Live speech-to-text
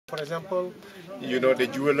For example, you know, the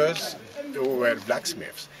jewelers were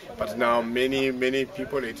blacksmiths, but now many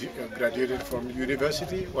people graduated from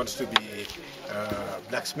university wants to be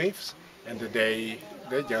blacksmiths, and they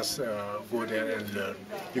just go there and learn.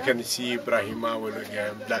 You can see Brahima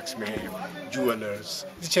Ouologuem, blacksmith, jewelers.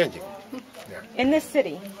 It's changing. Yeah. In the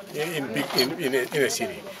city? In a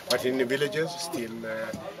city, but in the villages still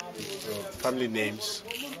family names.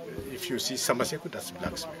 If you see Samaseku, that's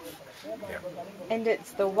blacksmith. Yeah. And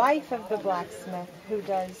it's the wife of the blacksmith who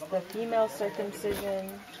does the female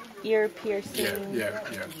circumcision, ear piercing. Yeah.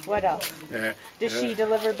 What else? Does she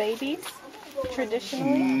deliver babies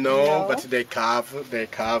traditionally? No, but they carve.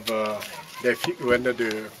 When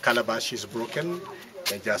the calabash is broken,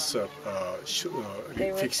 they just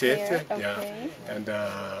fix it. Okay. Yeah. And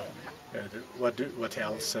what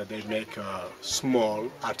else? They make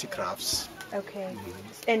small articrafts. Okay.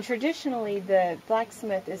 And traditionally, the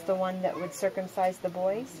blacksmith is the one that would circumcise the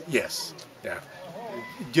boys? Yes. Yeah.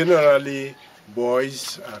 Generally,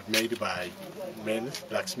 boys are made by men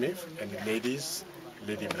blacksmith and ladies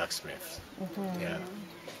lady blacksmith. Yeah.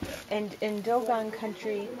 And in Dogon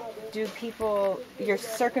country, you're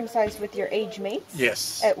circumcised with your age mates?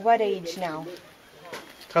 Yes. At what age now?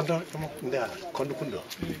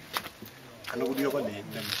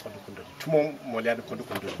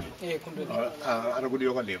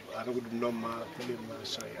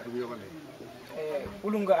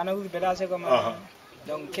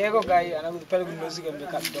 Donc kego guy anagu pelgu music be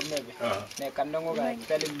kat domebe ne kandongo guy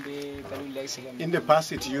pelu in the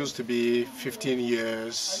past it used to be 15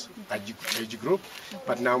 years age group,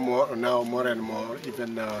 but now more and more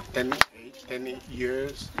even 10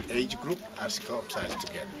 years age group are circumcised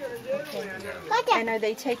together. Yeah. And are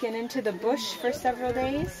they taken into the bush for several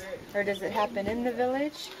days, or does it happen in the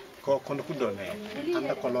village?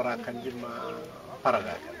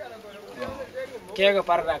 Kego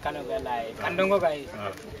parda kanu belai kandongo gai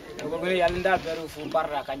ko gani yalinda beru fu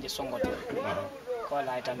parda kanje songote ko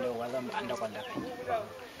la tando wala anda ko ndaka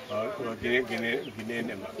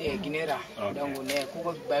ginera donc ne ku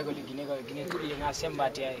ko baygo gine ko nga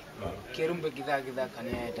sembati ay kerumbe gida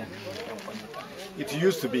kaneta it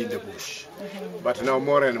used to be in the bush, but now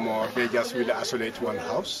more and more they just will isolate one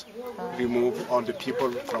house, remove all the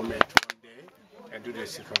people from it and do the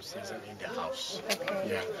circumcision in the house. Okay.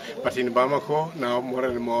 Yeah. But in Bamako, now more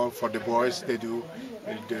and more for the boys, they do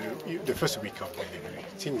the first week of delivery.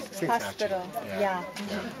 Things hospital. Yeah.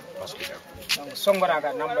 Hospital.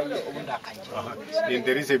 And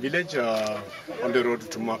there is a village on the road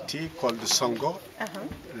to Mopti called the Songo.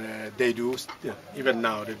 They do, even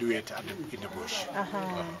now, they do it in the bush.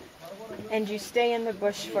 And you stay in the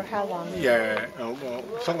bush for how long? Yeah,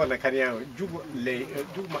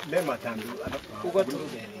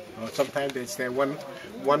 sometimes they stay one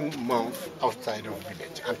month outside of the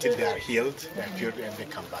village until they are healed, they are cured, and they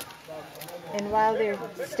come back. And while they're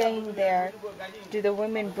staying there, do the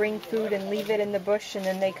women bring food and leave it in the bush, and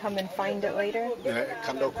then they come and find it later?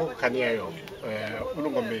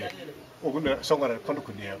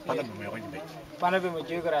 Panabe mo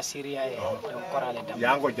jogara Syria e donc korale dam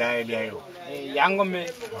yango jaeli ayo yango me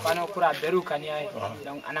pano kura beru kania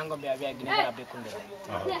donc anango be abia gine kura be kunde.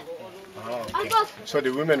 Okay. So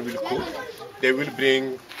the women will cook, they will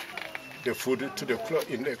bring the food to the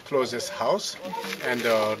closest house, and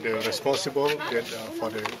the responsible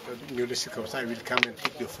for the newly circumcised will come and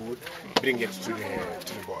take the food, bring it to the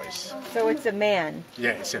boys. So it's a man.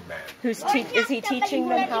 Yeah, it's a man. Is he teaching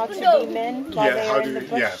them how to be men while they are in the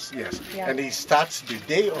bush? Yes. Yeah. And he starts the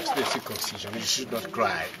day of the circumcision. You should not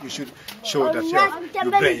cry. You should show that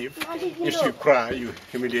you're brave. If you cry, you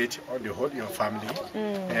humiliate your family,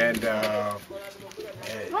 and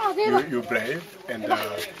you're brave. And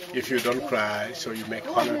if you don't cry, so you make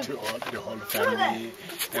honor to the whole family,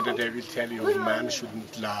 and then they will tell you man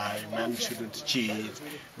shouldn't lie, man shouldn't cheat,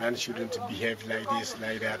 man shouldn't behave like this,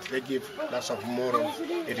 like that. They give lots of moral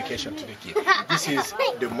education to the kid. This is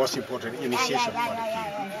the most important initiation for the kid.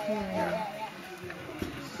 Yeah.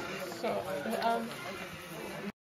 So,